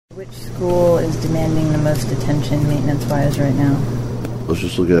Which school is demanding the most attention maintenance-wise right now? Let's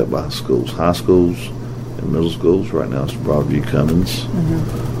just look at it by schools. High schools and middle schools right now it's Broadview, Cummins.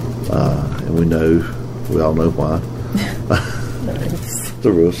 And we all know why.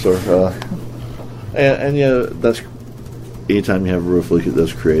 The roofs are, and that's, anytime you have a roof leak, it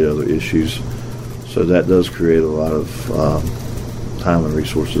does create other issues. So that does create a lot of time and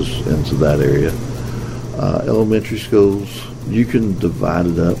resources into that area. Elementary schools, you can divide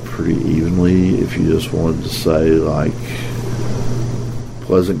it up pretty evenly if you just wanted to say, like,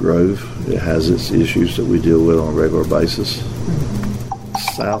 Pleasant Grove, it has its issues that we deal with on a regular basis.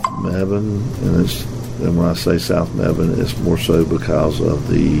 South Mebane, and when I say South Mebane, it's more so because of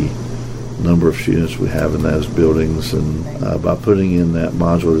the number of students we have in those buildings, and by putting in that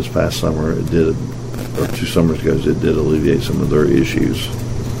module this past summer, it did, or 2 summers ago, it did alleviate some of their issues.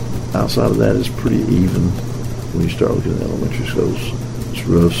 Outside of that, it's pretty even when you start looking at elementary schools. It's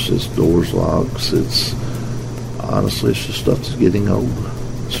roofs, it's doors, locks, honestly, it's just stuff that's getting old.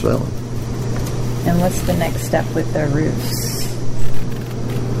 It's failing. And what's the next step with the roofs?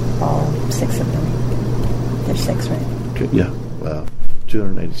 All 6 of them. There's 6, right? Okay, yeah.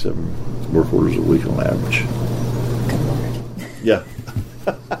 287 work orders a week on average. Good Lord. Yeah.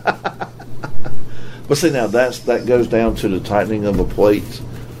 But see, now that goes down to the tightening of a plate,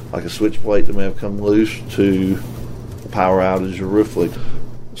 like a switch plate that may have come loose, to a power outage or roof leak.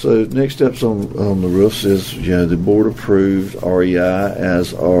 So next steps on the roofs is, the board approved REI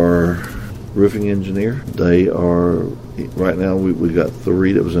as our roofing engineer. They are, right now we got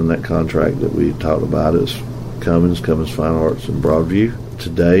 3 that was in that contract that we talked about. It's Cummins Fine Arts, and Broadview.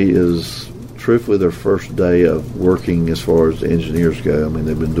 Today is truthfully their first day of working as far as the engineers go. I mean,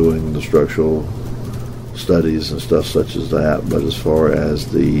 they've been doing the structural studies and stuff such as that, but as far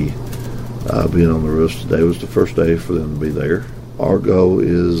as the being on the roofs, today was the first day for them to be there. Our goal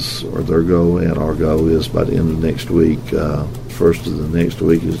is, or their goal and our goal is, by the end of next week, first of the next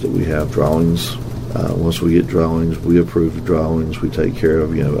week, is that we have drawings. Once we get drawings, we approve the drawings, we take care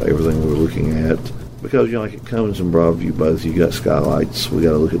of everything we're looking at. Because, like at Cummins and Broadview both, you got skylights. We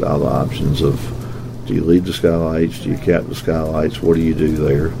got to look at all the options of, do you leave the skylights? Do you cap the skylights? What do you do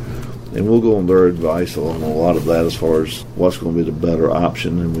there? And we'll go on their advice on a lot of that as far as what's going to be the better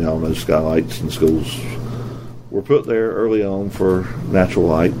option. And we all know skylights in schools were put there early on for natural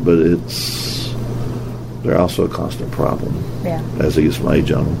light, but they're also a constant problem as it gets some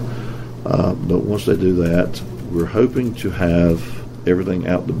age on them. But once they do that, we're hoping to have everything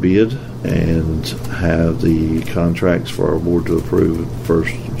out to bid and have the contracts for our board to approve at the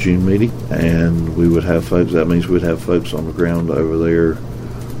first June meeting. And we would have folks, that means we'd have folks on the ground over there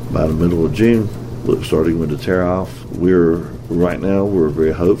by the middle of June, starting with the tear-off. Right now, we're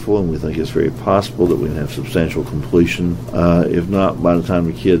very hopeful, and we think it's very possible that we can have substantial completion. If not, by the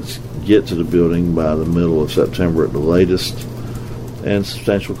time the kids get to the building, by the middle of September at the latest. And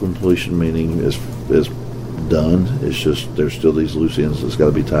substantial completion meaning is done. It's just there's still these loose ends that's got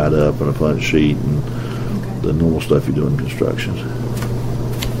to be tied up and a punch sheet and the normal stuff you do in construction.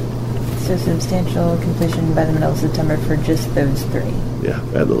 So substantial completion by the middle of September for just those 3? Yeah,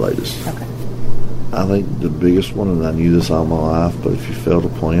 at the latest. Okay. I think the biggest one, and I knew this all my life, but if you fail to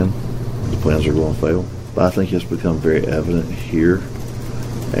plan, the plans are going to fail. But I think it's become very evident here,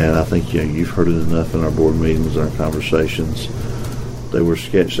 and I think you've heard it enough in our board meetings and our conversations. They were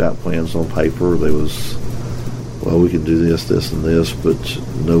sketched out plans on paper. There was, we can do this, this, and this, but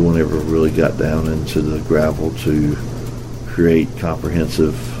no one ever really got down into the gravel to create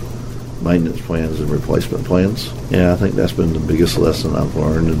comprehensive maintenance plans and replacement plans. And I think that's been the biggest lesson I've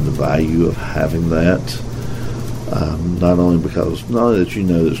learned, and the value of having that. Not only that you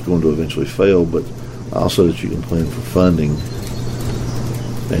know that it's going to eventually fail, but also that you can plan for funding,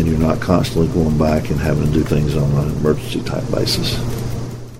 and you're not constantly going back and having to do things on an emergency type basis.